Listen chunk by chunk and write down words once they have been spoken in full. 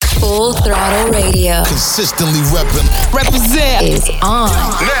Full Throttle Radio. Consistently repping. Represent is on.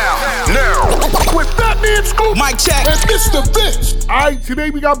 Now. With Fatman Scoop, Mike check, and Mr. Vince. Alright,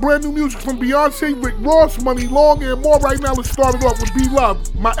 today we got brand new music from Beyonce, Rick Ross, Muni Long, and more. Right now, let's start it off with Be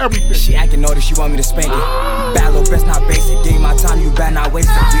Love, My Everything. She acting naughty, she want me to spank it. Bad little best, not basic. Give my time, you better not waste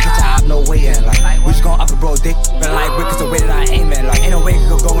it. We get job, no waiting. Like, we just gon' up the bro dick. But like, Rick is the way that I aim it. Like, ain't no way it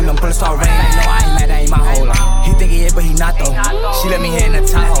could go when them bullets start raining. Like, no, I ain't mad, that ain't my whole life. He think he is, but he not though. She let me hit in the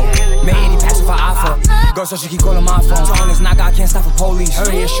Tahoe. Made any pass if I offer. Girl, so she keep calling my phone. So on this knock, I can't stop for police.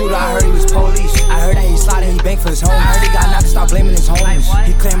 Heard he a shooter, I heard he was police. I heard that he sliding, he banked for his home. I heard he got knocked to start blaming his homies.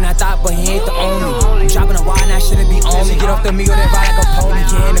 He claiming I thought, but he ain't the only. I'm dropping a wire, now shouldn't be on me. Get off the Migo, they ride like a pony.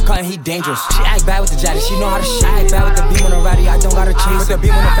 Get in the cut and he dangerous. She act bad with the jaddy, she know how to shit. I act bad with the beam on the ratty, I don't gotta chase. With the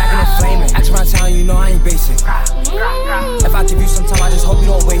beam on the back and it flaming. Act around town, you know I ain't basic. If I give you some time, I just hope you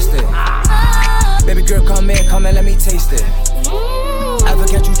don't waste it. Baby girl, come in, let me taste it. Ever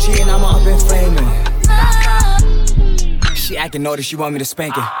catch you cheating, I'ma up and flaming. She acting naughty, she want me to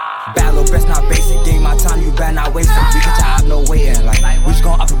spank it. Bad little best, not basic. Give my time, you better not waste it. We get job, no waiting. Like, we just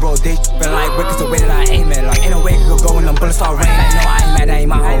gon' up the bro dick. But like, Rick is the way that I aim it. Like, ain't no way it could go when them bullets start raining. Like, no, I ain't mad, that ain't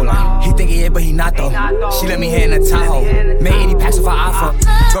my whole life. He think he is, but he not though. She let me hit in the Tahoe. Made any packs if I offer.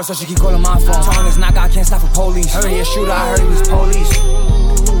 Girl, so she keep calling my phone. So on this knock, I can't stop for police. Heard he a shooter, I heard he was police.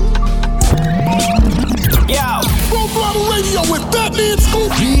 Yo. Full Throttle Radio with Fatman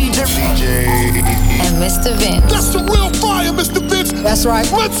Scoop, DJ, And Mr. Vince. That's the real fire, Mr. Vince. That's right.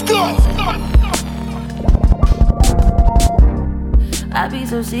 Let's go. I be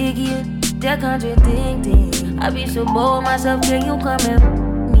so sick of that contradicting. I be so bold myself, can you come and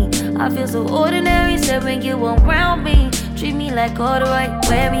me? I feel so ordinary, said when you around me. Treat me like corduroy,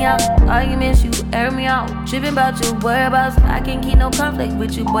 wear me out. Arguments, you air me out. Tripping about your whereabouts. I can't keep no conflict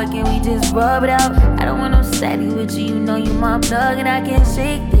with you, boy, can we just rub it out? I don't want no steady with you, you know you my plug. And I can't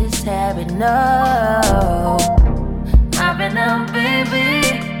shake this habit, no. I've been up, baby.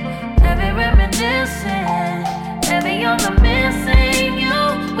 Heavy reminiscing. Heavy on the missing. You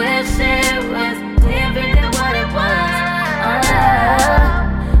wish it was different than what it was.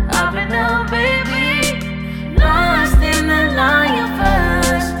 I've been up, baby. Lost in the lion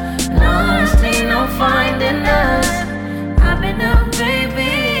first. Lost, ain't no finding us. I've been up,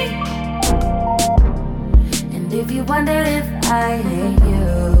 baby. And if you wonder if I hate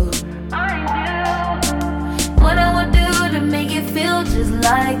you, I do. What I would do to make it feel just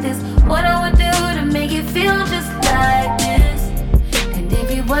like this. What I would do to make it feel just like this. And if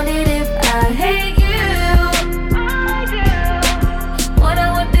you wondered if I hate you, I do. What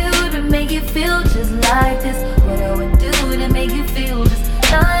I would do to make it feel just like this. What I would do to make you feel just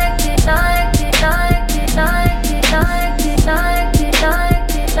like it, like it, like it, like it, like it, like it,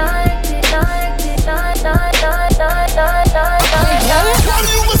 like it, like it, like it, Why do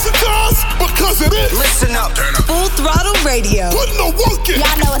you listen to us? Because it is. Listen up. Full Throttle Radio. Putting the work in.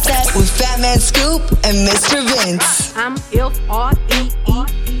 Y'all know what's up. With Fatman Scoop and Mr. Vince. I'm F-R-E-E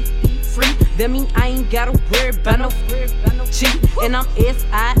free. That mean I ain't gotta worry about no cheat. And I'm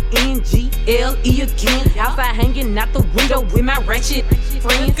S-I-N-G-L-E again. Outside hanging out the window with my ratchet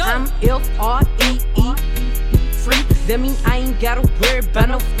friends. I'm F-R-E-E free. That mean I ain't gotta worry about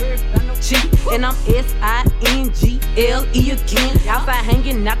no cheat. And I'm S-I-N-G-L-E again. Outside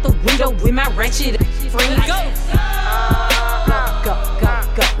hanging out the window with my ratchet friends. Go, go, go,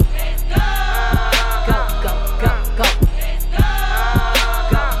 go.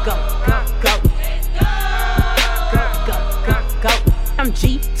 I'm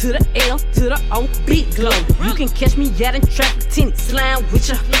G to the L to the O, big glow. You can catch me out in traffic, tinted, slime with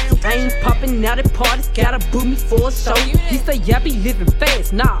ya. I ain't popping out at parties, gotta book me for a show. He say, I be living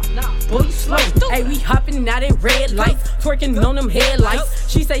fast, nah, boy, you slow. Hey, we hopping out at red lights, twerking on them headlights.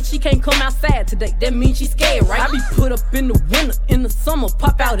 She say she can't come outside today, that means she scared, right? I be put up in the winter, in the summer,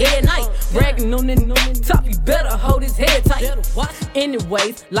 pop out at night. Bragging on that top, you better hold his head tight.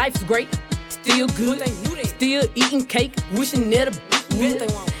 Anyways, life's great. Still good, still eating cake, wishing that a would.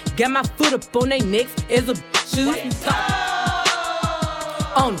 Got my foot up on they necks as a shoe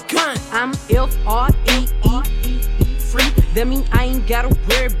on the gun. I'm F-R-E-E free. That mean I ain't gotta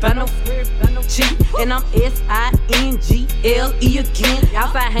worry about no cheat. And I'm S-I-N-G-L-E again.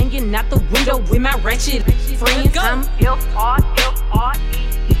 Outside hanging out the window with my ratchet friends. I'm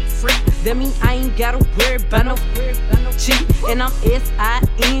F-R-E-E free. That mean I ain't gotta worry about no cheat. And I'm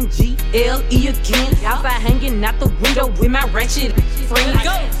S-I-N-G-L-E again. Outside hanging out the window with my ratchet friends.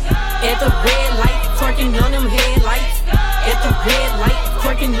 At the red light, twerking on them headlights. At the red light,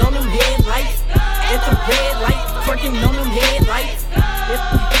 twerking on them headlights. At the red light, twerking on them headlights.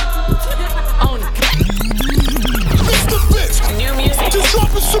 Mr. Vince, new music. just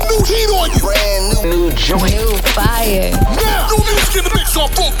dropping some new New fire. Now, new music in the mix on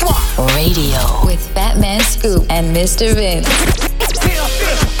Full Throttle Radio with Fatman Scoop and Mr. Vince.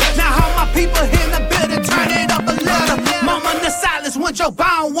 Now how my people in the building, turn it up a little. Moment of silence when Joe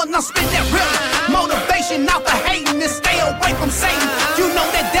bound, when I spit that rhythm. Motivation out the hating and stay away from Satan. You know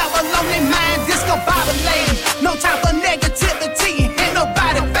that devil on their mind, disco Bible lady. No time for negativity, ain't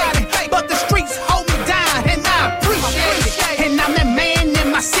nobody faking. But the streets hold me down and I appreciate it. And I'm that man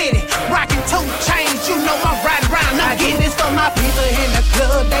in my city, rocking 2 chains, you know I'm right around. I get this for my people in the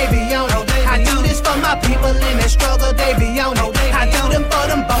club, they be on it. I do this for my people in the struggle, they be on it. I do them for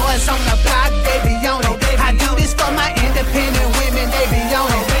them boys on the block, they be on it. I do this for my independent women, they be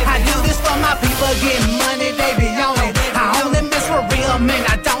on it. I do this for my people getting money, they be on it. I only miss for real men,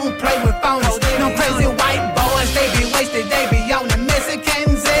 I don't play with phonies. No crazy white boys, they be wasted, they be on it.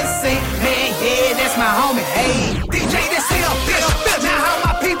 Mexicans and see, man, yeah, that's my homie. Hey, DJ, this here, fish. Now how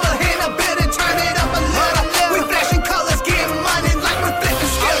my people in the building, turn it up a little. We flashing colors, getting money like we're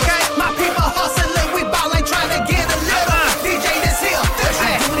flipping skills. My people hustling, we ballin', trying to get a little. DJ, this here, fish.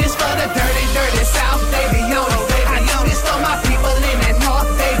 I do this for the dirty, dirty South, they be on it. I do this for my people in the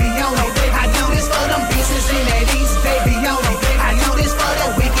North, they be on it. I do this for them pieces in that East, they be on it. I do this for the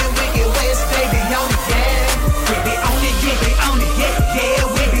wicked, wicked West, they be on it, yeah. We be on it, yeah, we on it, yeah, yeah.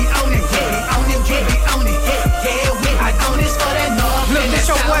 We be on it, yeah, we on it, yeah, we on it, yeah, yeah. We I do this for the North. Look, this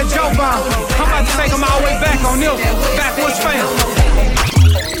your boy Joe Bomb. I'm about to take him all the way back on this. Backwoods fam.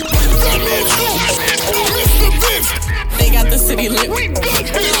 They got the city lit.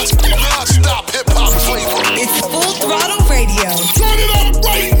 Non-stop hip-hop flavor. It's Full Throttle Radio. Turn it up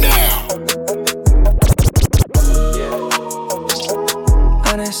right now.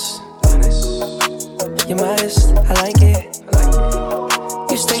 Honest, you're modest, I like it.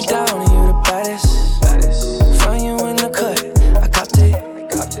 You stay down and you the baddest. Find you in the cut, I copped it.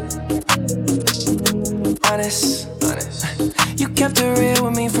 Honest, you kept it real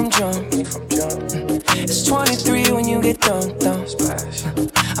with me from jump. It's 23 when you get dumped.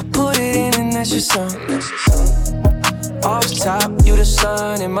 I put it in and that's your song. Off top, you the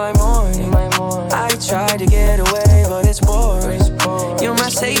sun in my morning. I tried to get away, but it's boring. You're my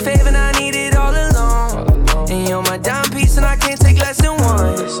safe haven, I need it all alone. And you're my dime piece, and I can't take less than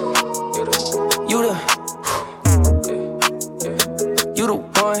one. You the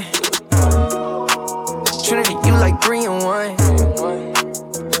one. Trinity, you like 3 in 1.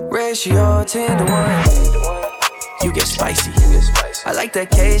 Ratio 10 to 1. You get spicy. I like the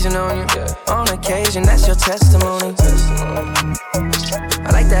occasion on you. On occasion, that's your testimony. I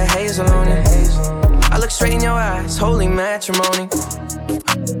like that hazel on it. I look straight in your eyes, holy matrimony.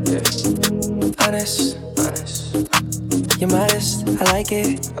 Honest, you're modest, I like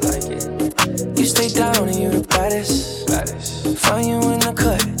it. You stay down and you the baddest. Find you in the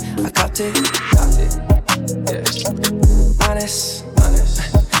cut, I copped it. Honest,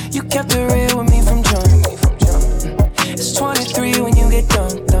 you kept it real with me from jump. It's 23 when you get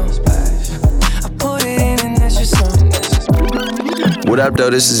dumped. I put it in and that's your song. What up, though?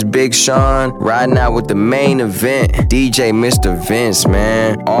 This is Big Sean, riding out with the main event. DJ Mr. Vince,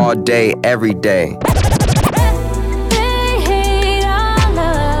 man. All day, every day.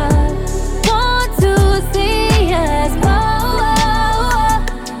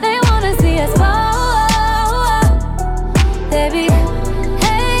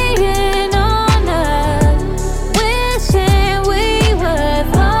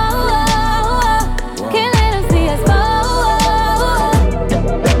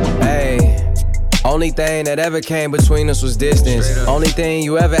 Only thing that ever came between us was distance. Only thing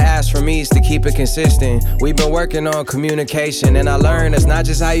you ever asked from me is to keep it consistent. We've been working on communication, and I learned it's not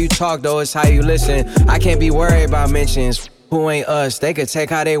just how you talk, though, it's how you listen. I can't be worried about mentions. Who ain't us? They could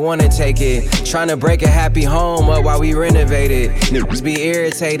take how they wanna take it. Tryna break a happy home up while we renovate it. Niggas be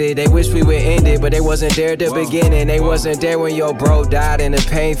irritated, they wish we would end it, but they wasn't there at the beginning. They wasn't there when your bro died and the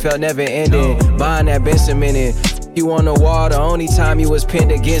pain felt never ending. Buying that been cemented. You on the wall, the only time you was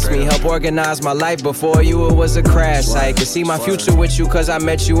pinned against me. Help organize my life before you, it was a crash site. Could see my future with you cause I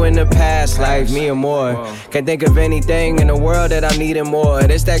met you in the past life, me and more. Can't think of anything in the world that I'm needing more.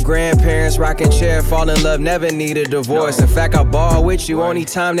 It's that grandparents rocking chair, fall in love, never need a divorce. In fact, I ball with you only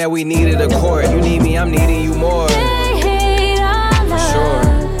time that we needed a court. You need me, I'm needing you more. They hate our love. Sure.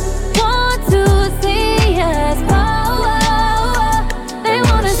 Want to see us fall. They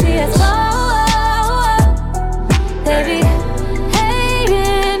wanna see us fall. They be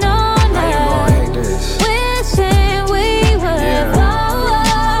hating on us, wishing we would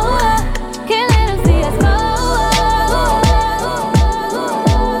fall. Can't let them see us fall.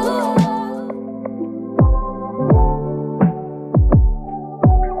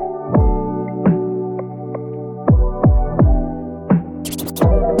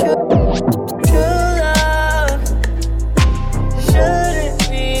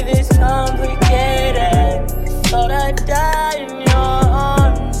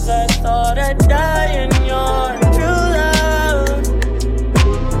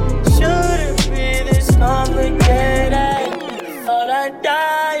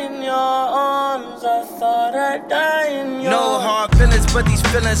 these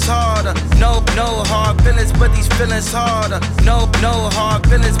feelings harder. No hard feelings, but these feelings harder. No hard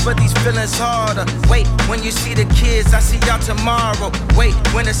feelings, but these feelings harder. Wait, when you see the kids, I see y'all tomorrow. Wait,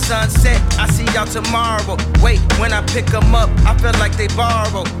 when the sun set, I see y'all tomorrow. Wait, when I pick them up, I feel like they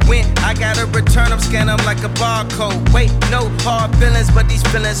borrow. When I gotta return them, scan them like a barcode. Wait, no hard feelings, but these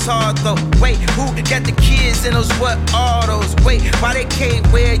feelings hard though. Wait, who got the kids in those what autos? Wait, why they can't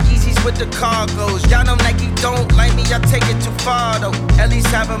wear Yeezys with the cargos? Y'all know Nike don't like me, y'all take it too far though. At least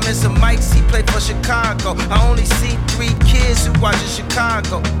have him in some mics, he play for Chicago. I only see 3 kids who watch in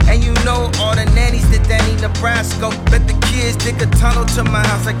Chicago. And you know all the nannies that Danny Nebraska. Bet the kids dig a tunnel to my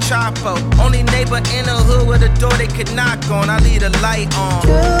house like Chapo. Only neighbor in the hood with a door they could knock on. I leave the light on.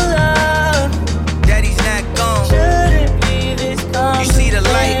 True love, daddy's not gone. Shouldn't be this complicated. You see the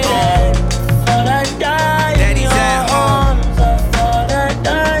light on. Thought I died. Daddy's at home. Thought I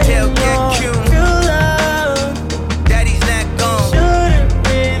died. Tailgate Q. True love, daddy's not gone. Shouldn't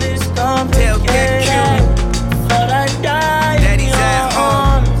be this complicated. Tailgate Q. Thought I died. Daddy's at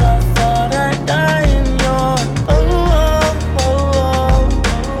home. Thought I died in your.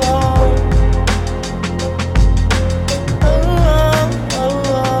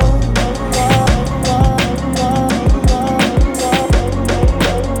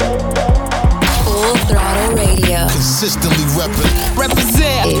 Full Throttle Radio. Consistently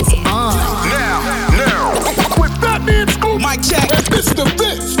Represent is on. Now. With Fatman Scoop. Mic check. And Mr.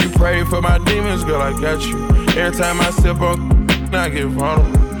 Vince. You pray for my demons, girl, I got you. Every time I sip on, I get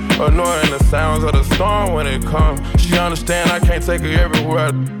vulnerable. Annoying the sounds of the storm when it comes. She understand I can't take her everywhere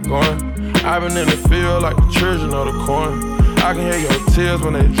I'm going. I've been in the field like the children of the corn. I can hear your tears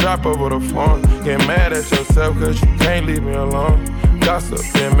when they drop over the phone. Get mad at yourself cause you can't leave me alone. Gossip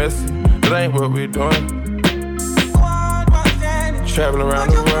and messy, that ain't what we doing. Traveling around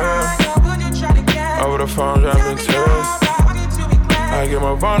the world, over the phone dropping tears. I get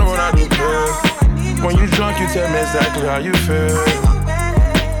more vulnerable when I do pills. When you drunk, you tell me exactly how you feel.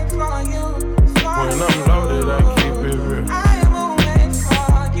 When I'm loaded, I keep it real.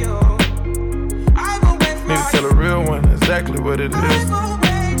 Need to tell a real one exactly what it is.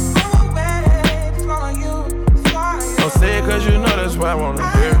 Don't say it cause you know that's why I wanna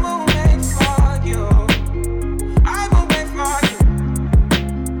hear.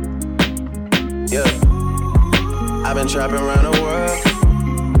 Yeah, I've been trapping around the world.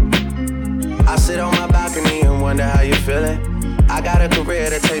 I sit on my balcony and wonder how you're feeling. I got a career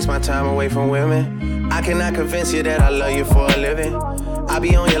that takes my time away from women. I cannot convince you that I love you for a living. I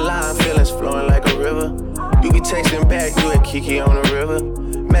be on your line, feelings flowing like a river. You be texting back, you at Kiki on the river.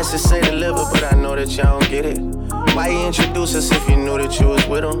 Message say deliver, but I know that y'all don't get it. Why you introduce us if you knew that you was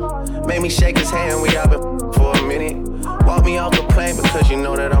with him? Made me shake his hand, we all been for a minute. Walk me off the plane because you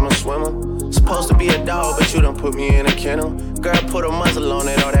know that I'm a swimmer. Supposed to be a dog, but you done put me in a kennel. Girl, put a muzzle on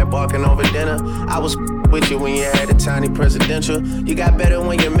it, all that barking over dinner. I was with you when you had a tiny presidential. You got better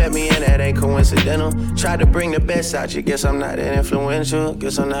when you met me, and that ain't coincidental. Tried to bring the best out you, guess I'm not that influential.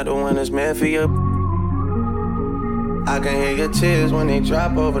 Guess I'm not the one that's meant for you. I can hear your tears when they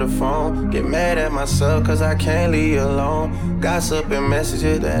drop over the phone. Get mad at myself cause I can't leave you alone. Gossip and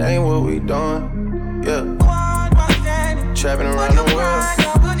messages, that ain't what we doing. Yeah. Trapping around the world.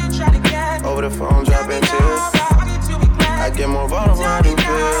 Over the phone, dropping tears. I get more vulnerable when I do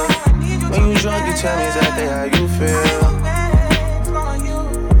feel. When you drunk, you tell me exactly how you feel.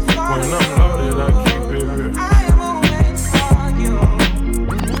 When I'm loaded, I keep it real.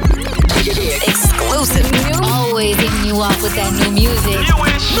 Exclusive. Always hitting you off with that new music.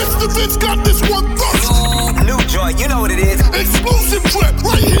 Mr. Vince got this one first. New joint, you know what it is. Exclusive trip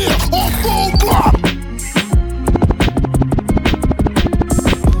right here on Full Block.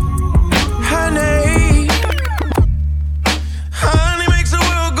 Honey makes the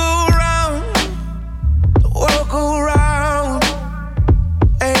world go round. The world go round.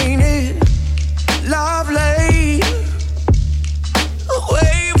 Ain't it lovely?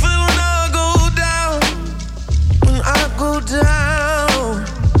 Wait for when I go down. When I go down.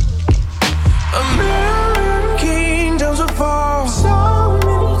 A million kingdoms will fall. So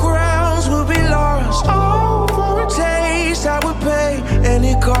many crowns will be lost.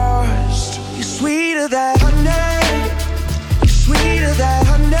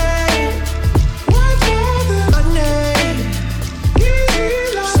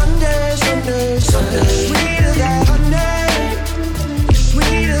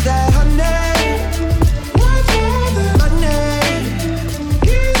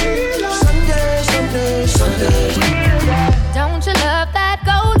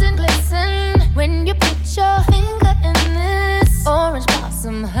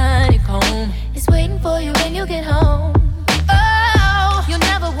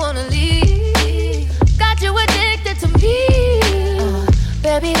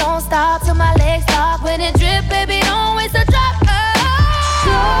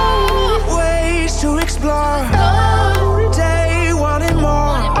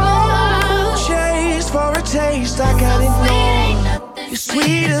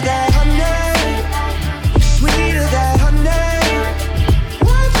 Sweeter than honey. Sweeter than honey.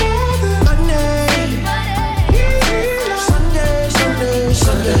 Monday.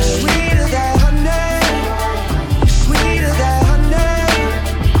 Sunday. Sweeter than honey. Sweeter than honey.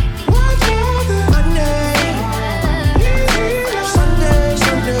 Monday.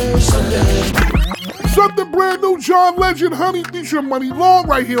 Sunday. Something brand new, John Legend, Honey, featuring Muni Long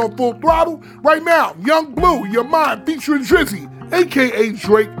right here on Full Throttle. Right now, Young Blue, Your Mind, featuring Drizzy, a.k.a.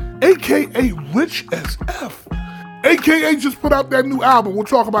 Drake, a.k.a. Rich as F. A.k.a. just put out that new album. We'll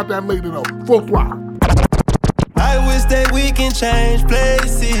talk about that later, though. Full Throttle. I wish that we can change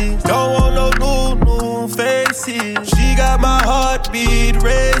places. Don't want no new faces. She got my heartbeat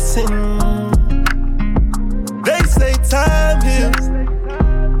racing. They say time heals.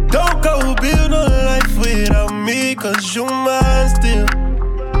 Don't go build a life without me, cause you mine still.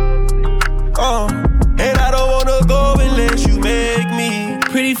 And I don't wanna go unless you make me.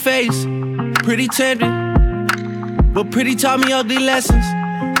 Pretty face, pretty tempting, but pretty taught me ugly lessons.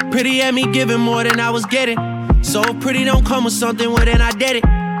 Pretty had me giving more than I was getting. So if pretty don't come with something, well then I did it.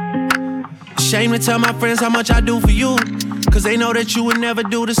 Shame to tell my friends how much I do for you, cause they know that you would never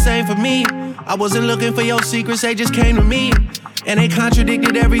do the same for me. I wasn't looking for your secrets, they just came to me. And they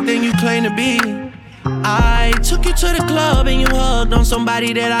contradicted everything you claim to be. I took you to the club and you hugged on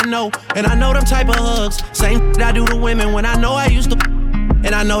somebody that I know. And I know them type of hugs, same I do to women when I know I used to.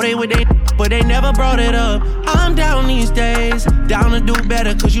 And I know they would but they never brought it up. I'm down these days, down to do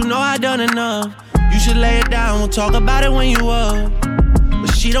better, cause you know I done enough. You should lay it down, we'll talk about it when you up.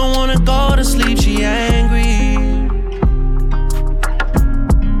 But she don't wanna go to sleep, she angry.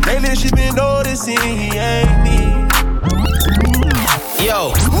 Lately she been noticing he ain't me.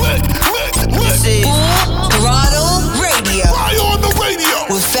 Yo, this is Throttle Radio. Fly on the radio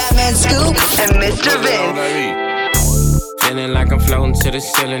with Fatman Scoop and Mr. Vince. Feeling like I'm floating to the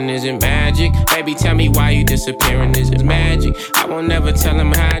ceiling, is it magic? Baby, tell me why you disappearing, is it magic? I won't never tell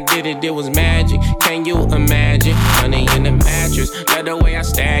him how I did it, it was magic. Can you imagine? Honey in the mattress, love the way I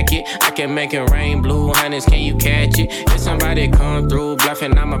stack it. I can make it rain, blue hundreds, can you catch it? If somebody come through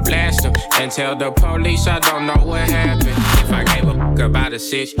bluffing, I'ma blast them. And tell the police I don't know what happened. If I gave a fuck about a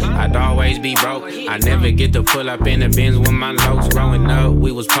sitch, I'd always be broke. I never get to pull up in the Benz with my locs. Growing up,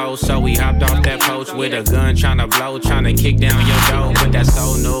 we was post, so we hopped off that post with a gun, tryna blow, tryna kick down your door, but that's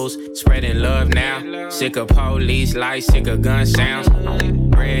old news. Spreading love now. Sick of police lights, sick of gun sounds.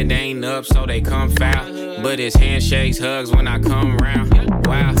 Bread ain't up, so they come foul. But it's handshakes, hugs when I come round.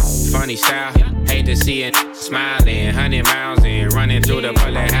 Wow, funny style. Hate to see it smiling. 100 miles in, running through the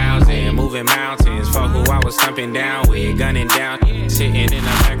bullet housing. Moving mountains, for who I was thumping down with. Gunning down, sitting in the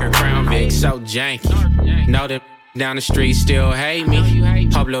back of Crown Vic, so janky. Know that down the street still hate me.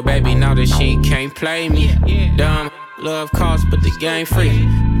 Hope little baby know that she can't play me. Dumb. Love costs, but the game free.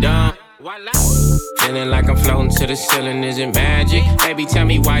 Dumb. Feeling like I'm floating to the ceiling, is it magic? Baby, tell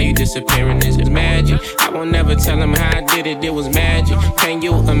me why you disappearing, is it magic? I won't never tell him how I did it, it was magic. Can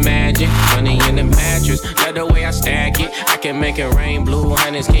you imagine? Money in the mattress, love the way I stack it. I can make it rain, blue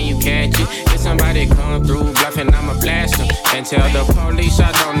hundreds, can you catch it? If somebody come through bluffing, I'ma blast them. And tell the police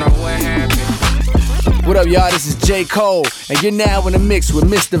I don't know what happened. What up, y'all? This is J. Cole, and you're now in the mix with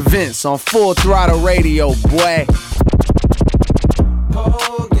Mr. Vince on Full Throttle Radio, boy.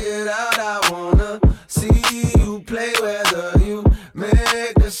 Oh, get out, I wanna see you play, whether you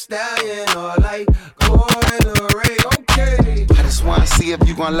make the stallion or like go in the ring, okay. I just wanna see if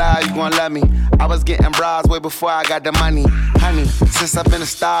you gon' lie, you gon' love me. I was getting bras way before I got the money. Honey, since I've been a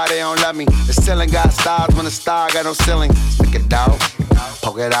star, they don't love me. The ceiling got stars when the star got no ceiling. Stick it out,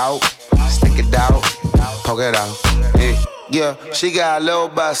 poke it out, stick it out, poke it out. Yeah, she got a little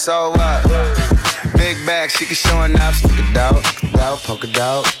butt, so what? Big bag, she can show enough. Stick it out, poke it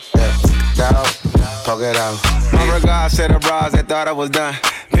out, yeah, stick it out, poke it out. My regards to the bras that thought I was done.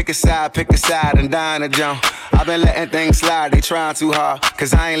 Pick a side, and dine a jump. I've been letting things slide, they trying too hard.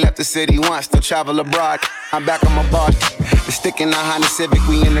 Cause I ain't left the city once, still travel abroad. I'm back on my bar. It's sticking a Honda Civic,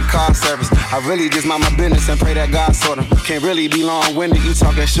 we in the car service. I really just mind my business and pray that God sort them. Can't really be long-winded, you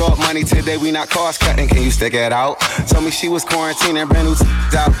talking short money today, we not cost cutting. Can you stick it out? Told me she was quarantining, brand new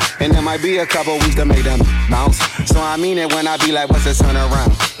out. And there might be a couple weeks to make them bounce. So I mean it when I be like, what's a turn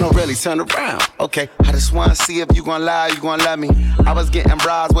around? No, really, turn around. Okay, I just wanna see if you gon' lie, you gon' love me. I was getting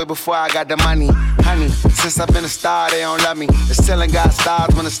bras way before I got the money. Honey, since I've been a star, they don't love me. The ceiling got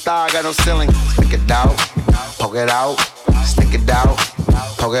stars when the star got no ceiling. Stick it out, poke it out, stick it out,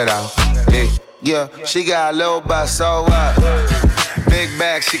 poke it out. Yeah, she got a little butt, so what? Big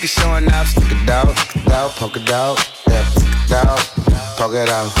bag, she can show enough. Stick it out, poke it out, yeah, stick it out, poke it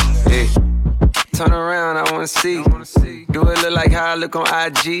out. Turn around, I wanna see. Do it look like how I look on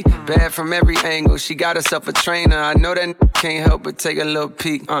IG? Bad from every angle. She got herself a trainer. I know that can't help but take a little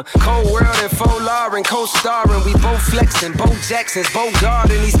peek. Cold World and Faux Lauren, co-starring. We both flexing, Bo Jacksons, Bo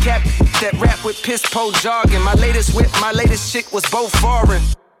Garden. These cat that rap with piss po jargon. My latest whip, my latest chick was both foreign.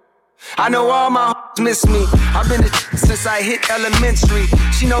 I know all my hoes miss me. I've been a since I hit elementary.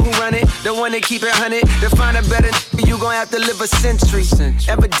 She know who run it, the one that keep it 100. To find a better you gon' have to live a century.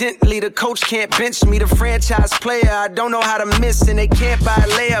 Evidently the coach can't bench me. The franchise player, I don't know how to miss. And they can't buy a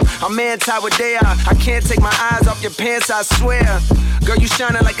layup, I'm anti what they are. I can't take my eyes off your pants, I swear. Girl, you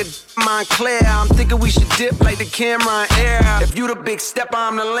shining like a Montclair. I'm thinking we should dip like the camera in air. If you the big stepper,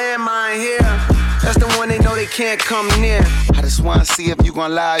 I'm the landmine here. That's the one they know they can't come near. I just wanna see if you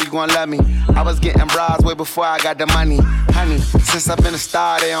gon' lie, you gon' love me. I was getting bras way before I got the money. Honey, since I've been a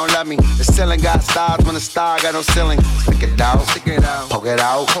star, they don't love me. The ceiling got stars when the star got no ceiling. Stick it out, poke it out, stick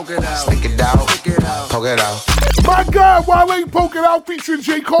it out, poke it out. My God, Wale Poke It Out featuring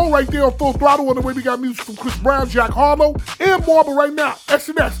J. Cole right there on Full Throttle. On the way, we got music from Chris Brown, Jack Harlow, and more. But right now,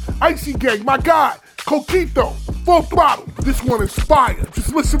 SNS, Icy Gang, my God, Coquito, Full Throttle. This one inspired.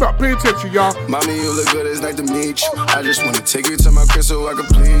 Just listen up, pay attention, y'all. Mommy, you look good, it's nice to meet you. I just wanna take you to my crib so I can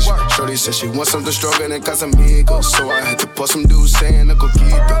please you. Shorty said she wants something stronger than Casamigos, so I had to pour some dudes saying a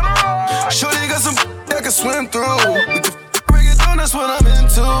Coquito. Shorty got some that can swim through. We can break it down, that's what I'm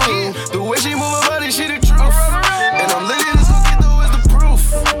into. The way she move her body, she the truth. And I'm living this Coquito is the proof.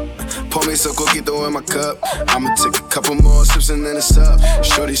 Pour me some Coquito in my cup. I'ma take a couple more sips and then it's up.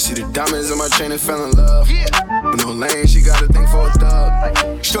 Shorty see the diamonds in my chain and fell in love. No lane, she got a thing for a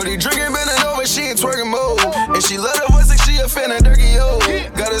thug. Shorty drinking, bending over, she ain't twerking mode. And she love her voice like she a fan of Dirty O.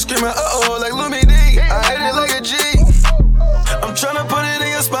 Got her screaming, uh-oh, like Lumi D. I hate it like a G. I'm tryna put it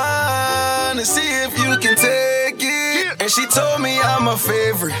in your spine to see if you can take it. And she told me I'm her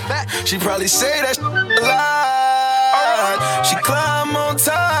favorite. She probably say that a lot. She climb on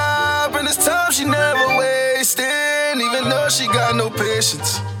top, and this time she never wasting. Even though she got no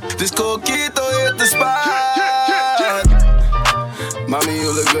patience, this Coquito hit the spot. Mommy,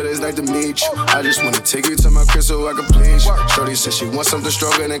 you look good, it's nice to meet you. I just wanna take you to my crib so I can please you. Shorty said she wants something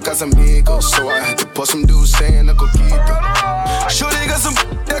stronger than Casamigos, so I had to pour some dudes saying a Coquito. Shorty got some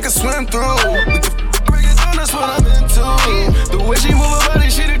that can swim through. We can break it down, that's what I'm into. The way she move her body,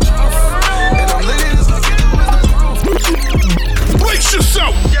 she the truth. And I'm living this Coquito is the proof. Brace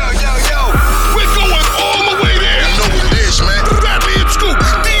yourself! Yo, we're going all the way there! You know what it is, man. Fatman and Scoop,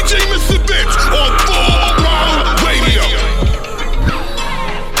 DJ Mr. Vince on Full Throttle Radio.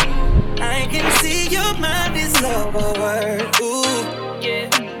 I can see your mind is lower. Ooh, yeah.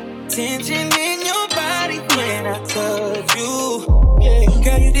 Tension in your body when I touch you. Yeah,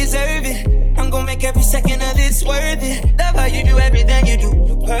 girl, you deserve it. I'm gonna make every second of this worth it. Love how you do everything you do.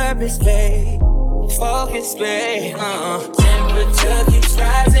 Your purpose, babe. Focus, babe. Temperature keeps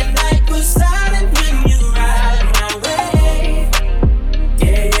rising like we're silent when you ride my way.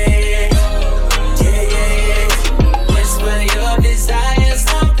 Yeah. Whisper your desires,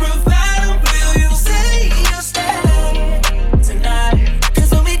 I'll provide them. Will you say you'll stay tonight? 'Cause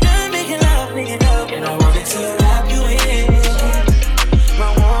when we done making love, and I wanted to wrap you in my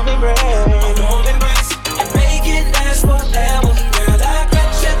warm embrace, and make it last forever. Girl, I got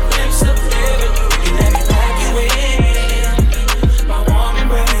your lips up there. Let me wrap you in my warm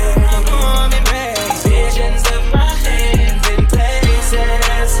embrace. Visions of my hands in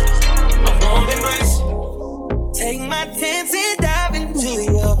places. My warm embrace. Take my chance and dive into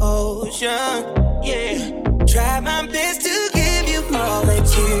your ocean. Yeah, try my best to give you all that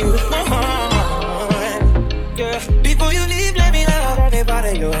you want. Girl, before you leave, let me love every part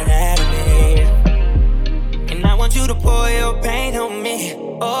of your anatomy. And I want you to pour your pain on me.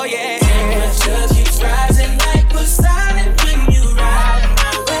 Oh yeah. Temperature keeps rising like we're silent when you ride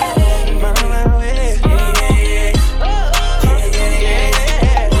my way.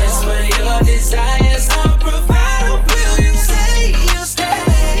 Yeah. Whisper your desires, I'll provide them. Will you say you'll stay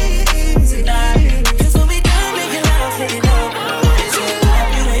tonight? 'Cause when we done making love, I wanted to wrap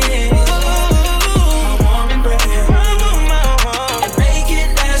you in my warm embrace, and make it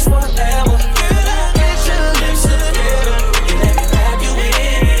last forever. Girl, I get your lips together. You let me wrap you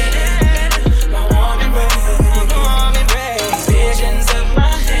in my warm embrace. Visions of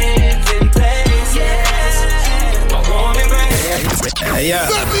my hands in place, yes. My warm embrace. Yeah.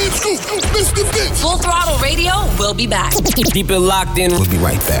 Fatman and Scoop, Mr. Vince. Full Throttle Radio will be back. Keep it locked in. We'll be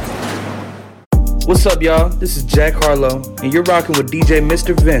right back. What's up, y'all? This is Jack Harlow, and you're rocking with DJ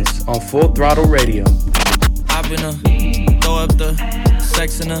Mr. Vince on Full Throttle Radio. I've been throw up the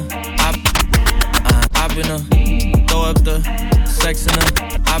sex in her. I've been throw up the sex in her.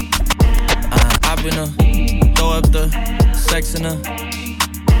 Hop in her, throw up the sex in her.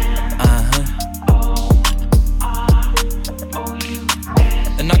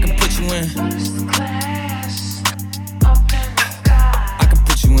 And I can put you in. I can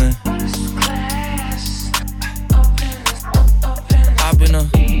put you in. Hop in her,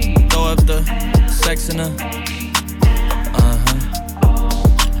 throw up the sex in her.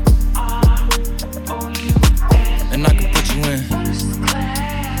 And I can put you in.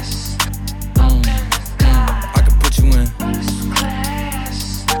 I can put you in.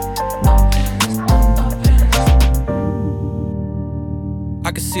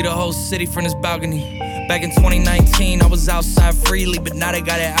 I can see the whole city from this balcony. Back in 2019, I was outside freely, but now they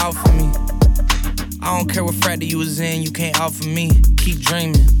got it out for me. I don't care what frat you was in, you can't out for me. Keep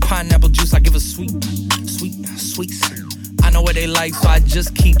dreaming. Pineapple juice, I give a sweets. I know what they like, so I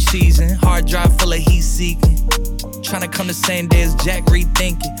just keep cheesing. Hard drive full of heat seeking. Tryna come the same day as Jack,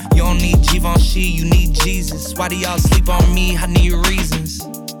 rethinking. You don't need Givenchy, you need Jesus. Why do y'all sleep on me? I need reasons.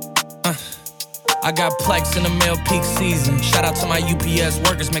 I got plex in the mail peak season. Shout out to my UPS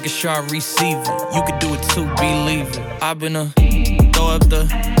workers, making sure I receive it. You could do it too, believe it. I've been throw up the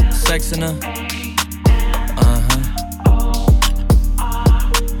sex in her.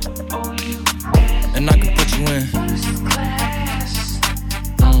 And I can put you in.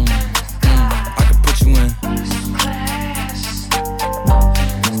 I can put you in.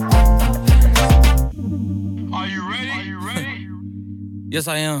 Are you ready? Yes,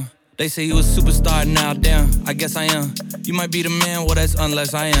 I am. They say you a superstar now, damn, I guess I am. You might be the man, well that's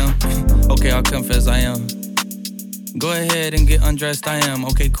unless I am. Okay, I'll confess I am. Go ahead and get undressed, I am.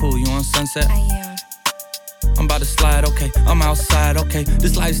 Okay, cool, you on Sunset? I am. I'm about to slide, okay, I'm outside, okay.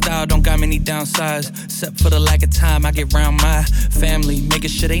 This lifestyle don't got many downsides, except for the lack of time I get around my family, making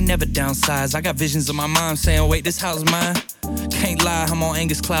sure they never downsize. I got visions of my mom saying, wait, this house mine? Can't lie, I'm on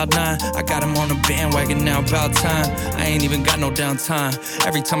Angus Cloud 9. I got him on the bandwagon now, about time. I ain't even got no downtime.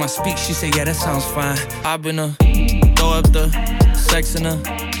 Every time I speak, she say, yeah, that sounds fine. I've been throw up the sex in her.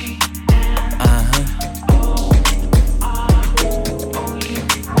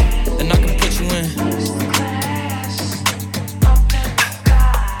 And I can put you in.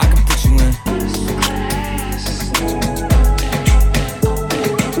 I can put you in.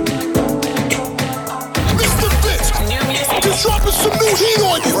 Mr. Bitch, just dropping some new heat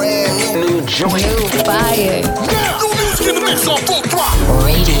on you. Brand new joint. New fire. Now, new music in the mix on Full Throttle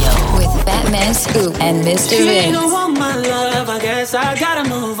Radio with Fatman Scoop and Mr. She Vince. ain't don't want my love, I guess I gotta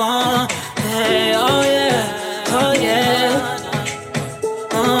move on. Hey, oh yeah, oh yeah.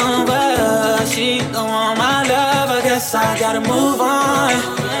 But she don't want my love, I guess I gotta move on.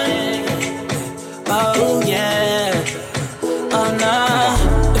 Oh yeah, oh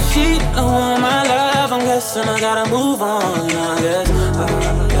no. If she don't want my love, I'm guessing I gotta move on.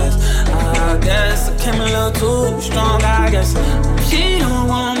 I guess I came a little too strong, I guess. If she don't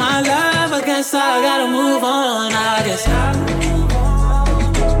want my love, I guess I gotta move on, I guess.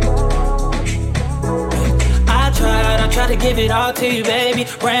 I tried to give it all to you, baby.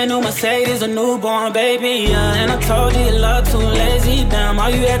 Brand new Mercedes, a newborn baby, yeah. And I told you your love too lazy. Damn, all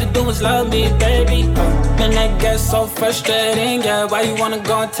you had to do was love me, baby. And that gets so frustrating, yeah. Why you wanna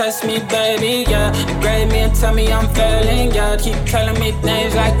go and test me, baby, yeah. Degrade me and tell me I'm failing, yeah. Keep telling me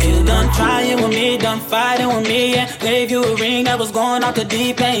things like you done trying with me, done fighting with me, yeah. Gave you a ring that was going off the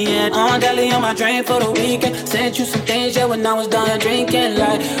deep end, yeah. On daily on my drain for the weekend. Sent you some things, yeah, when I was done drinking.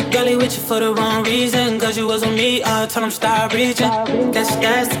 Like, girlie with you for the wrong reason, cause you was with me, tell them stop reaching. Guess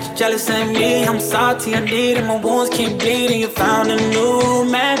that you're jealous of me. I'm salty, I need it, my wounds keep bleeding. You found a new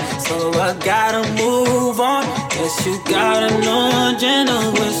man, so I gotta move on. Guess you got a new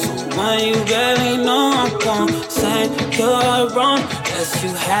agenda with someone you barely know. I'm gon' say you're wrong. Guess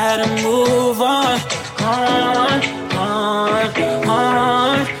you had to move on.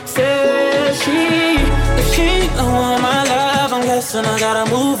 Say if she don't want my love, I'm guessing I gotta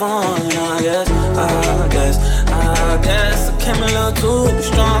move on. I guess I came a little too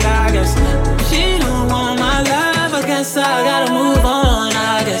strong, I guess. If she don't want my love, I guess I gotta move on,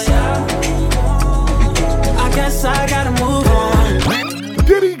 I guess I gotta move on.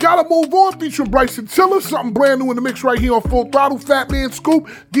 Diddy Gotta Move On featuring Bryson Tiller. Something brand new in the mix right here on Full Throttle. Fatman Scoop,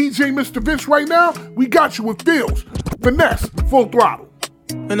 DJ Mr. Vince right now. We got you with Fields. Finesse, Full Throttle.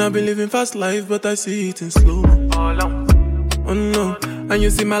 And I've been living fast life, but I see it in slow. Oh no, and you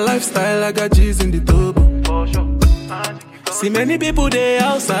see my lifestyle, I got G's in the turbo. See many people there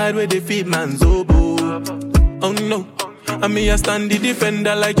outside where they feed man's oboe. Oh no, and me I stand the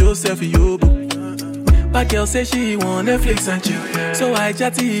defender like Joseph Yobo. But girl say she want Netflix and chill, so I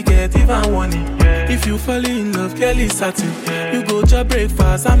chatty get even warning. If you fall in love, girl is satin. You go put your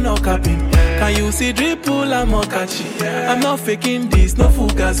breakfast, I'm not capping. Can you see dripple, I'm not catching. I'm not faking this, no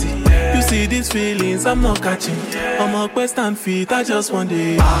fugazi. You see these feelings, I'm not catching. I'm a quest and feet, I just want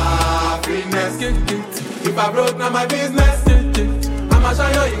the happiness. If I broke, now my business. I'ma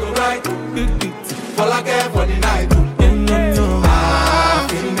show you, you go right. All I care for the night.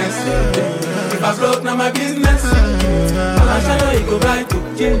 Happiness. If I broke, now my business. I'ma show you, you go right.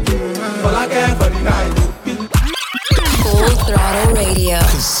 All I care for the night. Full Throttle Radio.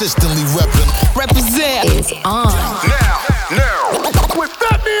 Consistently represent is on. Now. With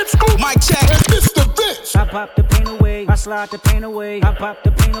Fatman Scoop, Mic check. And Mr. Vince. I pop the pain away, I slide the pain away. I pop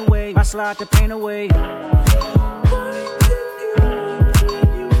the pain away, I slide the pain away.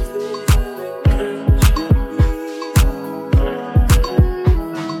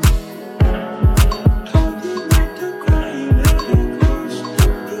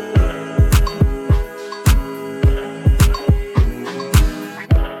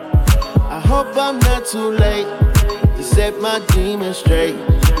 Hope I'm not too late to set my demons straight.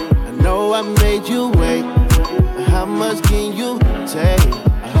 I know I made you wait, but how much can you take?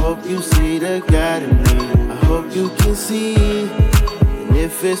 I hope you see the God in me. I hope you can see, and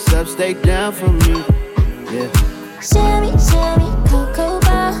if it's up, stay down for me. Yeah. Shimmy, shimmy, cocoa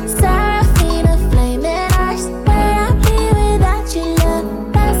bar, Serafina, flaming eyes. Where I be without you, love?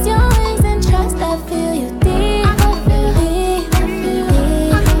 That's your wings and trust. I feel you deep. I feel deep. I feel deep.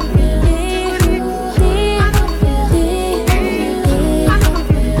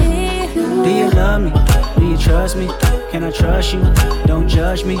 Do you love me? Do you trust me? Can I trust you? Don't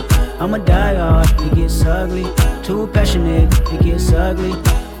judge me. I'm a die-hard, it gets ugly. Too passionate, it gets ugly.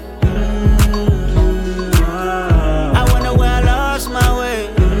 I wonder where I lost my way.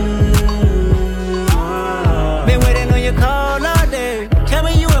 Been waiting on your call all day. Tell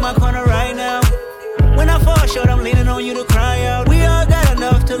me you in my corner right now. When I fall short, I'm leaning on you to cry out. We all got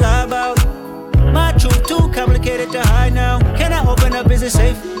enough to lie about. My truth too complicated to hide now. Can I open up? Is it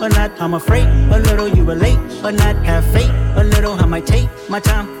safe or not? I'm afraid a little you relate or not. Have faith a little. I might take my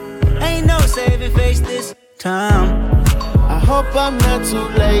time. Ain't no saving face this time. I hope I'm not too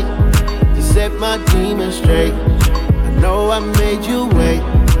late to set my demons straight. I know I made you wait,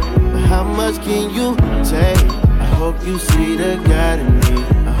 but how much can you take? I hope you see the God in me.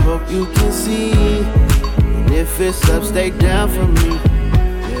 I hope you can see, and if it's up, stay down for me.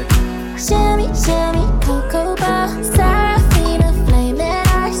 Shimmy, shimmy, cocoa bar, Serafina, flaming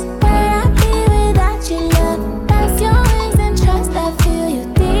eyes. Where I be without you, love? That's your wings and trust. I feel you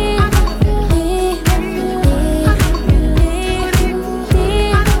deep. I feel deep. I feel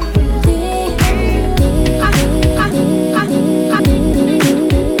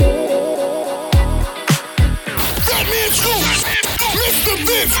Mr.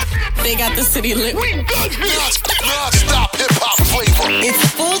 Vince. They got the city lit. We got non-stop hip-hop flavor. It's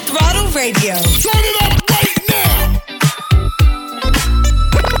Full Throttle Radio. Turn it up right now.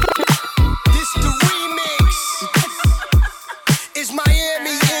 This the remix. Is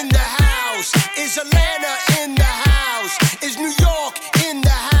Miami in the house? Is Atlanta in the house? Is New York in the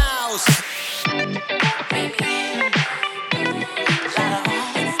house?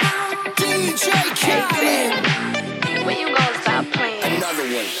 DJ Khaled. When you gonna stop playing? Another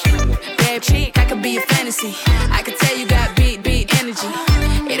one. Bad chick, I could be a fantasy. I could tell you got big energy.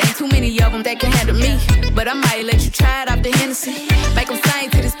 It ain't too many of them that can handle me. But I might let you try it off the Hennessy. Make them sing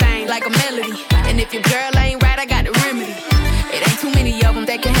to this thing like a melody. And if your girl ain't right, I got the remedy. It ain't too many of them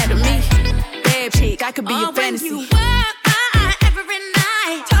that can handle me. Bad chick, I could be a fantasy. When you work every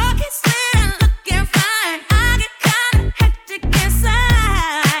night, talking sweet and looking fine, I get kinda hectic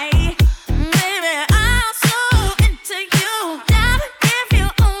inside. Baby, I'm so into you. Never if you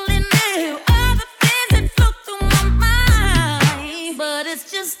only knew all the things that flow through my mind. But it's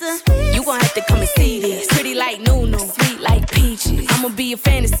just a You gon' have to come and see this. Pretty like Nunu, sweet like peaches. I'ma be a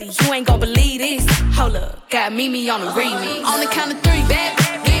fantasy, you ain't gon' believe this. Hold up, got Mimi on the remix. On the count of three, bad,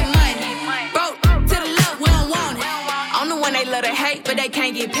 get money. Broke to the left, we don't want it. I'm the one they love to hate, but they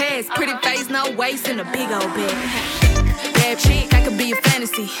can't get past. Pretty face, no waist, and a big old bag. Bad chick, I could be a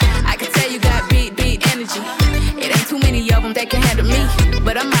fantasy. I could tell you got big energy. It ain't too many of them that can handle me.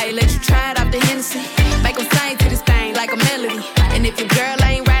 But I might let you try it off the Hennessy. Make them sing to this thing like a melody. And if your girl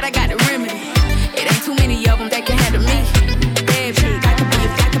ain't right, I got the remedy. It ain't too many of them that can handle me. Bad chick, I could be a,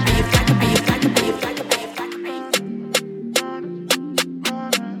 I could be a, I could be a, I could be a, I could be a, I could be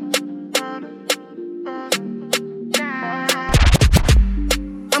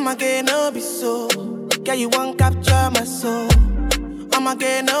a. I'ma get no be so. Girl, you won't capture my soul. I'ma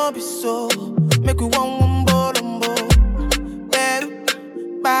get no be so. Make we one wumbo lumbo. Better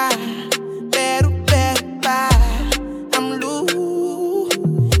bye, better bye. I'm loose.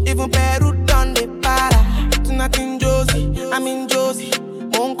 Even Peru done the para. Tonight in Josie, I'm in Josie.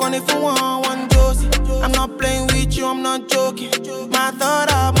 Won't call it for one Josie. I'm not playing with you, I'm not joking. My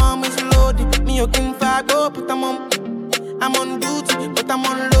thought of mom is loaded. Me, you can fire go, but I'm on duty, but I'm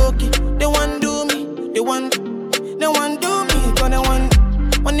on low-key. They want do me, they want do me. Cause they want,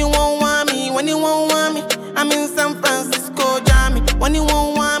 when you won't want me, I'm in San Francisco, Jammy. When you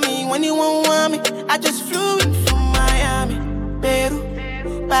won't want me, I just flew in from Miami. Peru,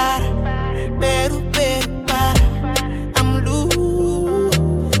 para, I'm loose.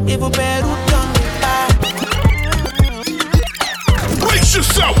 Even Peru done me para. Brace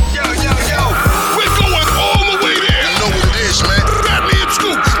yourself! Yo! We're going all the way there! You know what it is, man. Fatman and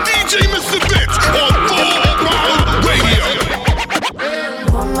Scoop, DJ Mr. Vince on Full Throttle Radio.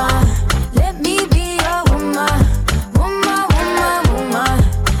 Woman, let me be your woman.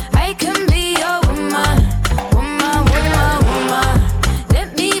 I can be your woman. Let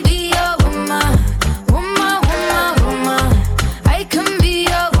me be your woman. I can be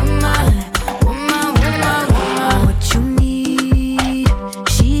your woman. What you need?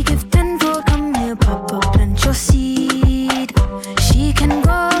 She give 10 for come here, Papa, plant your seed. She can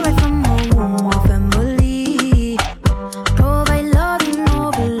grow right from her womb of family. Provide love and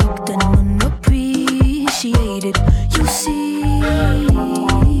overlooked and unappreciated. You see,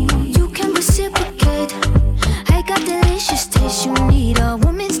 you can reciprocate. I got delicious taste. You need a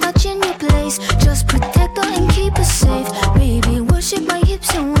woman's touch in your place. Just protect her and keep her safe. Baby, worship my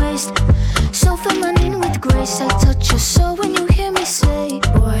hips and waist. So feminine with grace. I touch your soul when you hear me say,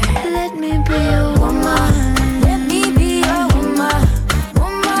 boy, let me be your woman. Let me be your woman.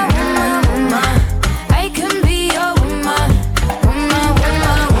 I can be your woman.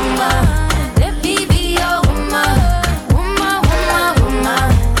 Let me be your woman.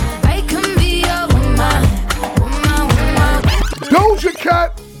 I can be your woman. Doja Cat,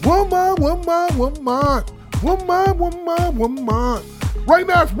 woman. Right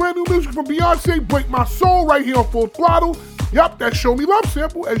now, it's brand new music from Beyonce, Break My Soul, right here on Full Throttle. Yup, that Show Me Love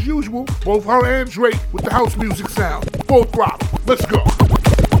sample, as usual. Both her and Drake with the house music sound. Full Throttle. Let's go.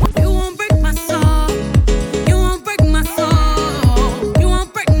 You won't break my soul. You won't break my soul. You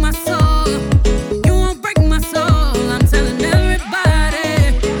won't break my soul. You won't break my soul. I'm telling everybody.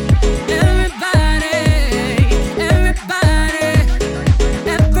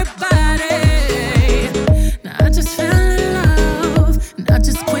 Now I just fell in love. And I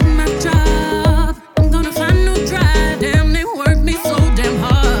just quit my job. I'm gonna find a new drive. Damn, they work me so damn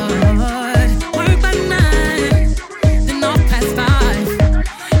hard. Work by 9, then off past 5.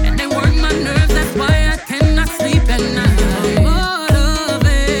 And they work my nerves, that's why I cannot sleep at night.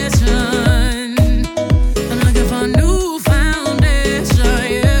 Motivation. I'm looking for a new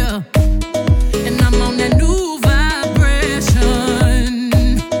foundation, yeah. And I'm on that new vibration.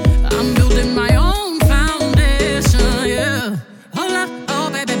 I'm building my own foundation, yeah. Hold up, oh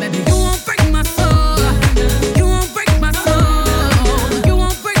baby, you won't break my soul. You won't break my soul. You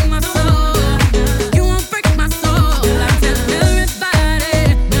won't break my soul. You won't break my soul. I tell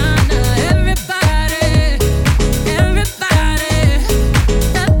everybody, everybody.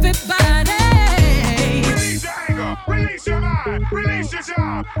 Release your anger, release your mind, release your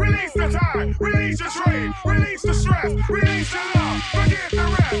job, release the time, release your trade, release the stress, release your love, forget the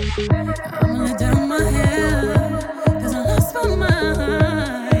rest. I'ma let down my hair, cause I lost my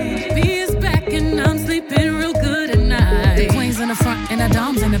mind. B is back and I'm sleeping real good at night. The queen's in the front and the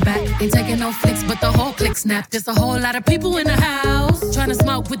dom's in the back. Ain't taking no flicks, but the whole click snap. There's a whole lot of people in the house trying to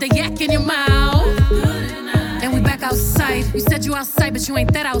smoke with the yak in your mouth. And we back outside. You said you outside, but you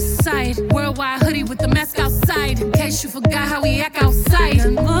ain't that outside. Worldwide hoodie with the mask outside. In case you forgot how we act outside.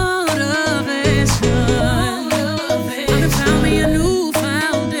 Motivation. I'm found me a new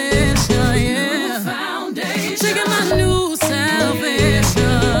foundation, yeah. Taking my new salvation.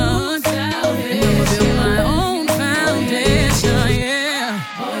 And I'ma build my own foundation, yeah.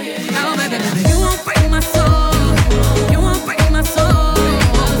 Oh, baby, you won't break my soul. You won't break my soul.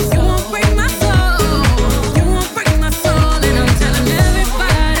 You won't break my soul. You won't break my soul. And I'm telling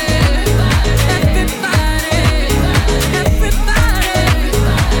everybody.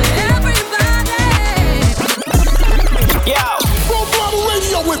 Full Throttle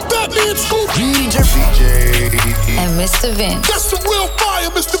Radio with Fatman and Scoop. DJ and Mr. Vince. That's some real fire,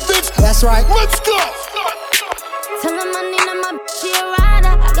 Mr. Vince. That's right. Let's go. Tell them I need my bitch, she a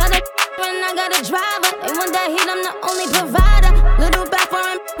rider. I got a and I got a driver. They want that heat, I'm the only provider. Little back for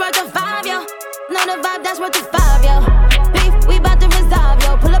him, worth a 5, yo. Know the vibe, that's worth a 5, yo. Beef, we bout to resolve,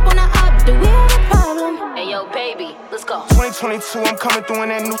 yo. Pull up on the up, do we have a problem? Hey, yo, baby, let's go. 2022, I'm coming through in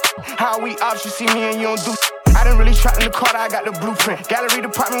that new. How we ops, you see me and you don't do. I I done really trapped in the Carter, I got the blueprint. Gallery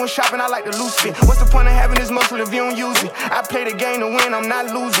department when shopping, I like the loose fit. What's the point of having this muscle if you don't use it? I play the game to win, I'm not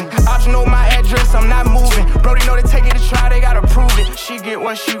losing. Option know my address, I'm not moving. Brody know they take it to try, they gotta prove it. She get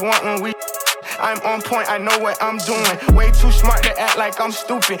what she want when we I'm on point, I know what I'm doing. Way too smart to act like I'm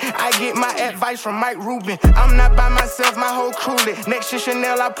stupid. I get my advice from Mike Rubin. I'm not by myself, my whole crew lit. Next to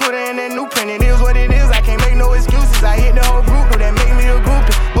Chanel, I put her in that new print. It is what it is, I can't make no excuses. I hit the whole group, no, that make me a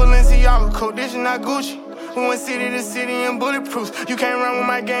groupie. Balenciaga, coat, this is not Gucci. We went city to city in bulletproofs. You can't run with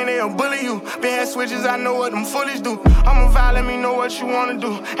my gang, they'll bully you. Been had switches, I know what them foolish do. I'm a vibe, let me know what you wanna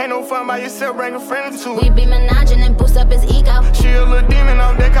do. Ain't no fun by yourself, bring a friend or two. We be menaging and boost up his ego. She a little demon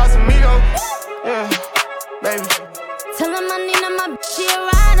on that Casamigo. Yeah, baby. Tell him I need him, my bitch, she a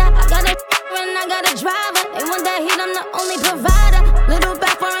rider. I got a and I got a driver. They want that heat, I'm the only provider. Little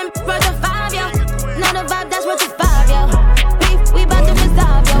back for him, worth a 5, yo. Not a vibe, that's worth a 5, yo. Beef, we bout to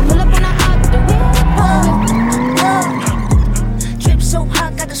resolve, yo. Pull up on the hop, the whoa. Drip so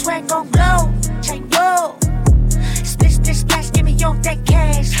hot, got the swag gon' glow. Check, whoa. Splish, this splash, give me all that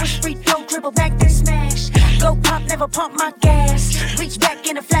cash. Push free throw, dribble back, then smash. Go pop, never pump my gas. Reach back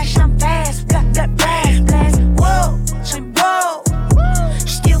in a flash, I'm fast. Blast, blast. Whoa, say whoa.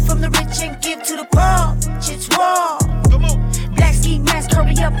 Steal from the rich and give to the poor. Shit's raw. Black ski mask,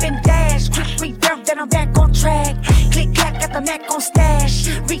 hurry up and dash. Quick rebound, then I'm back on track. Click clack, got the Mac on stash.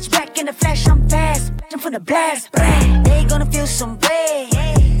 Reach back in the flash, I'm fast. I'm from the blast. They gonna feel some way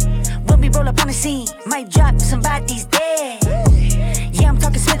when we roll up on the scene. Might drop somebody's dead. Yeah, I'm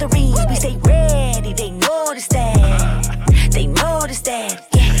talking smithereens. We stay ready, they notice that. They notice that.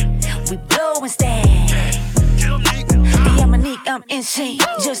 Yeah, we blow instead. I'm unique, I'm insane.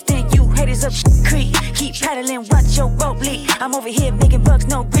 Just think you haters up creek. Keep paddling, watch your rope leak. I'm over here making bucks,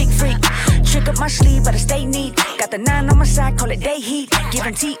 no Greek freak. Trick up my sleeve, but I stay neat. Got the 9 on my side, call it day heat.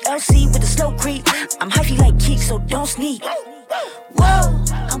 Giving TLC with a slow creep. I'm hyphy like Keek, so don't sneak. Whoa,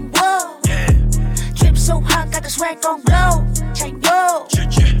 I'm whoa. Drip so hot, got the swag gon' glow. Check, whoa.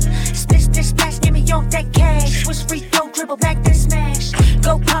 Splish, this splash, give me all that cash. Switch free throw, dribble back, then smash.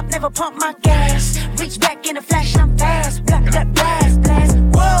 Go pop, never pump my gas. Reach back in a flash, I'm fast. Blast.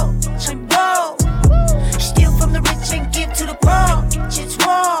 Whoa, say whoa. Steal from the rich and give to the poor. Shit's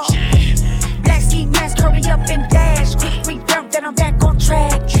raw. Black ski mask, hurry up and dash. Quick rebound, then I'm back on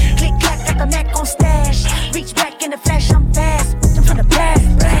track. Click clack, got the Mac on stash. Reach back in a flash, I'm fast. I'm from the blast.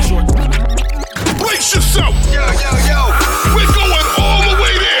 Brace yourself. Yo. We're going all the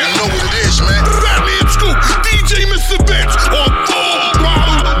way there. You know what it is, man. Fatman Scoop, DJ Mr. Vince on Full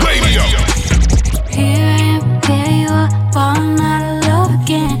Throttle Radio. Here I am, there you are, falling out of love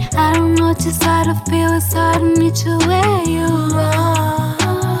again. I don't know just how to feel, it's hard to meet you where you are.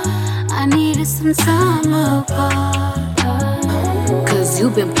 I needed some time apart. Cause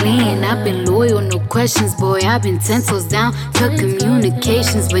you've been playing, I've been loyal, no questions, boy. I've been 10 toes down to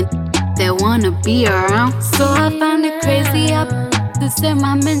communications with that wanna be around. So I find it crazy, I this in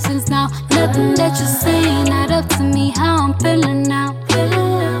my mentions now. Nothing that you're saying not up to me, how I'm feeling now.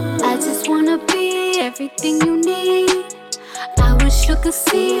 I just wanna be everything you need. I wish you could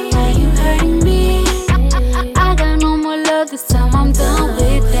see how you hurting me. I got no more love this time, I'm done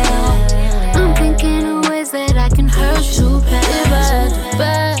with that. I'm thinking of ways that I can hurt you back. If I had you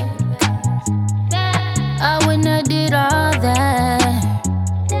back, I wouldn't have did all that.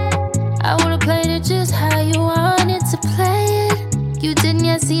 I would've played it just how you wanted to play it. You didn't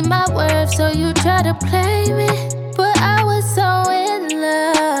yet see my worth, so you tried to play me. But I was so in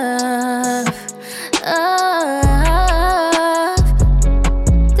love,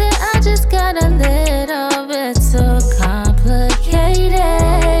 that I just got a little bit too complicated.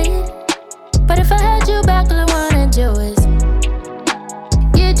 But if I had you back, all I wanna do is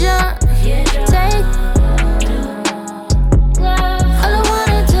get drunk, take. All I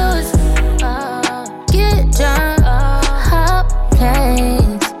wanna do is get drunk, hop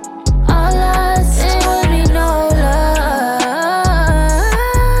planes. All us, it would be no love.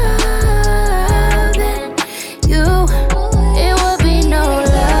 Then you, it would be no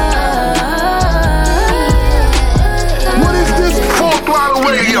love. What is this Full Throttle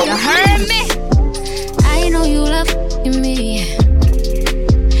Radio? You heard me? I know you love me.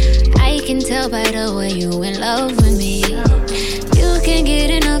 I can tell by the way you in love with me. You can't get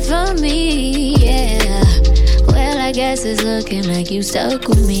enough of me, yeah. Well, I guess it's looking like you stuck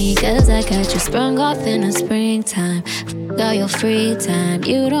with me. Cause I got you sprung off in the springtime. All your free time,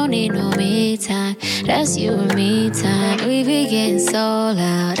 you don't need no me time. That's you and me time. We be getting so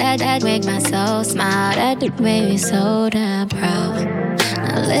loud, that make my soul smile. That made me so damn proud.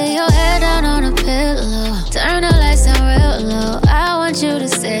 Now lay your head down on a pillow, turn the lights down real low. I want you to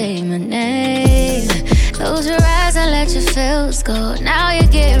say my name. The Close your eyes and let your feels go. Now you're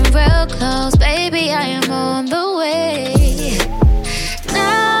getting real close. Baby, I am on the way.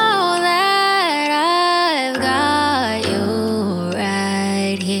 Now that I've got you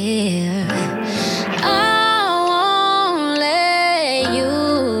right here, I won't let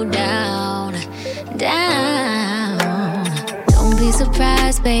you down. Don't be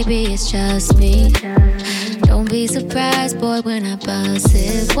surprised, baby, it's just me. Don't be surprised, boy, when I bust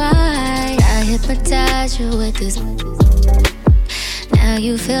it wide. I hypnotize you with this. Now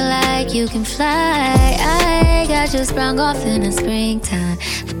you feel like you can fly. I got you sprung off in the springtime.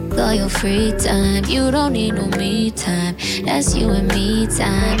 All your free time, you don't need no me time. That's you and me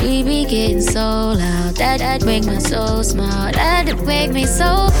time. We be getting so loud. That make my soul smile. That make me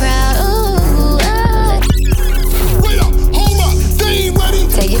so proud. Ooh, Wait up, hold up, they ain't ready.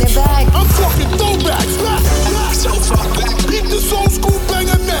 Taking it back. I'm talking throwbacks. So far back. Beat this old school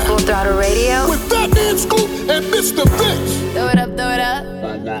banger now. Full Throttle Radio. With Fatman Scoop and Mr. Vince. Throw it up, throw it up.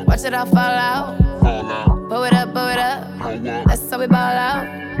 Watch it all fall out. Blow it up, blow it up. That's how we ball out.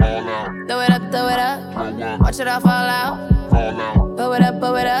 Throw it up, throw it up. Watch it all fall out. Blow it up,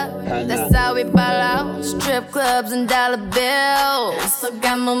 blow it up. That's how we ball out. Strip clubs and dollar bills. I still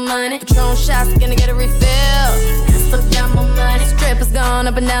got more money. Patron shots, gonna get a refill. I still got more money. Strippers going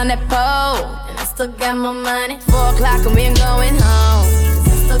up and down that pole. And I still got more money. 4 o'clock and we ain't going home. I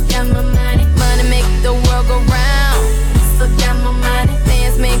still got more money. Money make the world go round. I still got more money.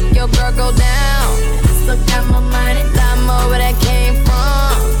 Dance make your girl go down. I still got more money. Lot more where that came from.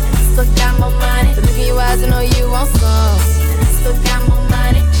 I still got more money. The look in your eyes, I know you want some. I still got more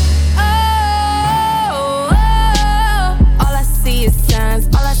money. Oh, all I see is signs.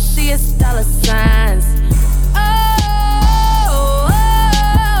 All I see is dollar signs. Oh,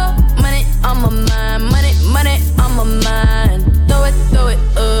 money on my mind. Money on my mind. Throw it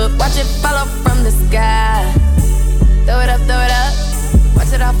up. Watch it fall off from the sky. Throw it up.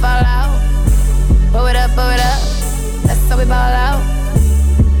 Watch it all fall out. Blow it up. That's how we ball out.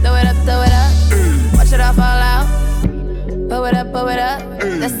 Throw it up. Watch it all fall out. Blow it up.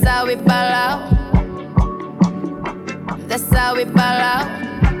 That's how we ball out. That's how we ball out.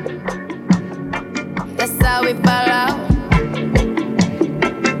 That's how we ball out.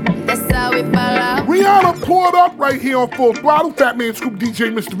 That's how we ball out. Rihanna poured up right here on Full Throttle. Fatman Scoop,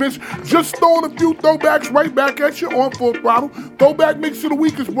 DJ Mr. Vince. Just throwing a few throwbacks right back at you on Full Throttle. Throwback Mix of the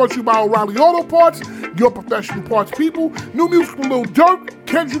Week is brought to you by O'Reilly Auto Parts, your professional parts people. New music from Lil Durk,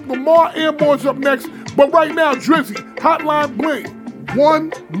 Kendrick Lamar, and more's up next. But right now, Drizzy, Hotline Bling.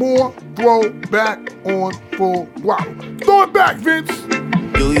 One more throwback on Full Throttle. Throw it back, Vince.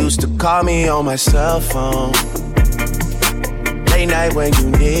 You used to call me on my cell phone. Late night when you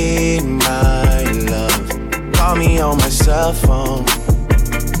need my love. Call me on my cell phone.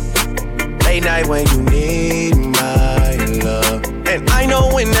 Late night when you need my love. And I know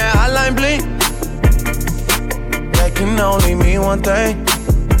when that hotline bling, that can only mean one thing.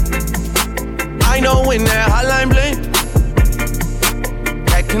 I know when that hotline bling,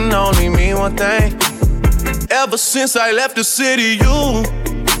 that can only mean one thing. Ever since I left the city, you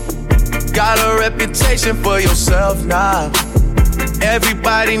got a reputation for yourself now.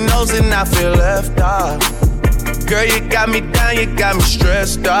 Everybody knows and I feel left out. Girl, you got me down, you got me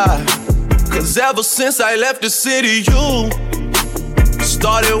stressed out. Cause ever since I left the city, you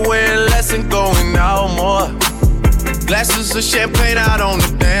started wearing less and going out more. Glasses of champagne out on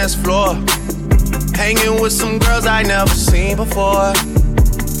the dance floor. Hanging with some girls I never seen before.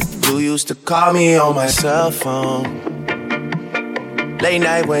 You used to call me on my cell phone. Late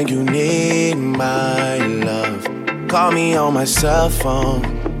night when you need my love. Call me on my cell phone.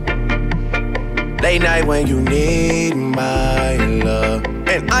 Late night when you need my love.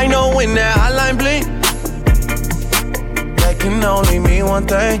 And I know when that hotline bling, that can only mean one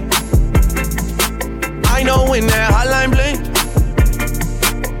thing. I know when that hotline bling,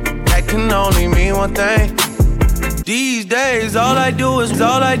 that can only mean one thing. These days, all I do is win,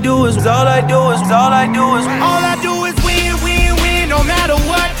 no matter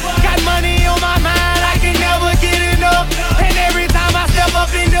what. Got money on my mind, I can never get enough. And every time I step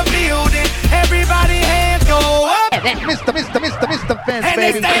up in the building, everybody hands go up. Mr. Vince, And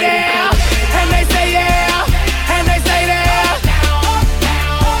baby. they stay there, and they say yeah, and they say there.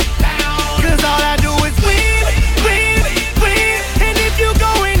 Cause all I do is win. And if you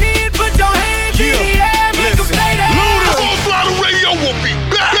going in, put your hands in the air, make them stay there. Full Throttle Radio will be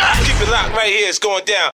back. Keep it locked right here, it's going down.